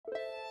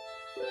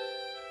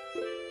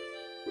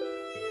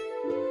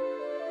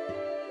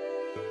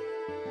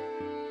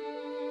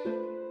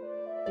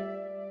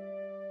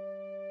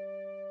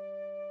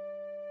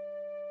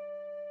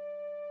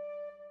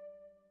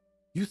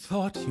You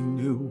thought you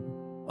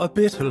knew a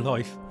bit of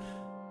life,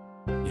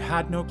 you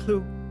had no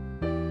clue.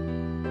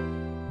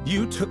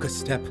 You took a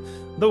step,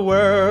 the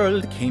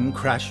world came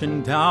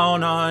crashing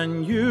down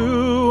on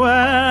you,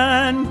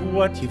 and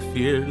what you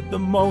feared the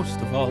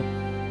most of all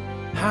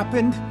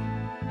happened.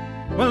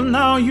 Well,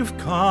 now you've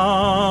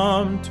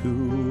come to.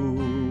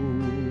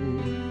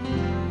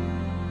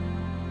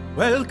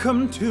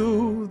 Welcome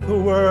to the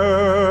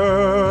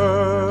world.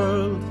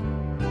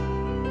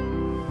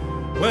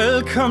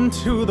 Welcome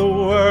to the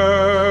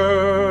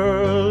world.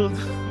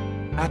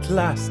 At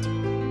last,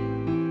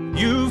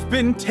 you've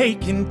been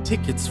taking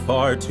tickets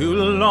far too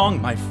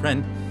long, my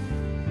friend,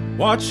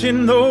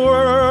 watching the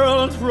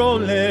world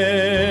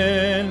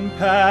rolling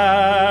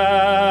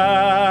past.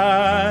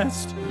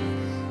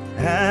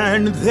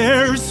 And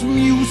there's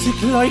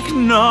music like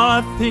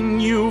nothing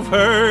you've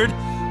heard,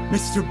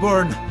 Mr.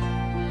 Byrne,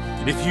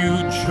 if you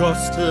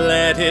just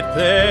let it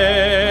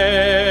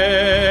play.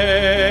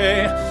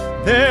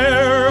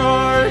 There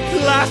are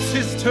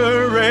glasses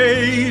to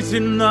raise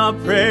in the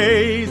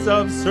praise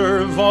of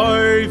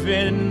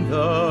surviving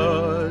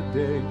the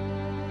day.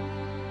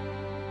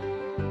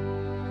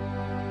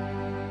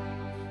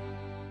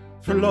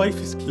 For life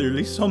is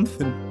clearly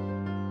something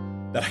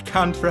that I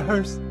can't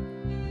rehearse.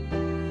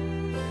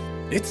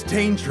 It's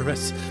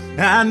dangerous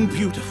and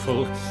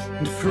beautiful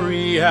and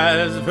free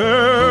as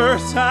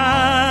verse,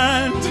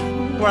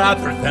 and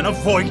rather than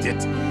avoid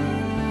it,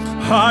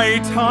 high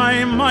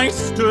time I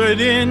stood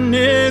in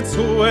its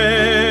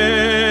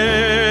way.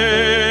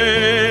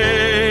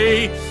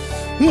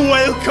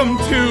 Welcome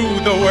to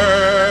the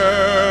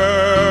world.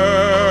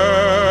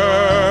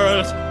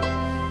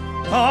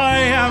 I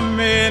am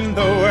in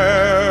the world.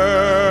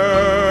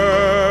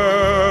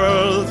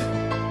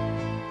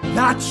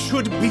 That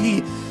should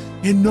be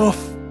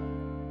enough.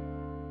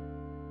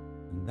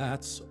 And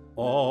that's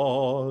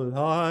all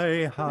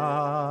I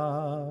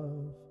have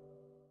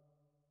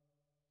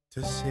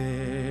to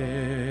say.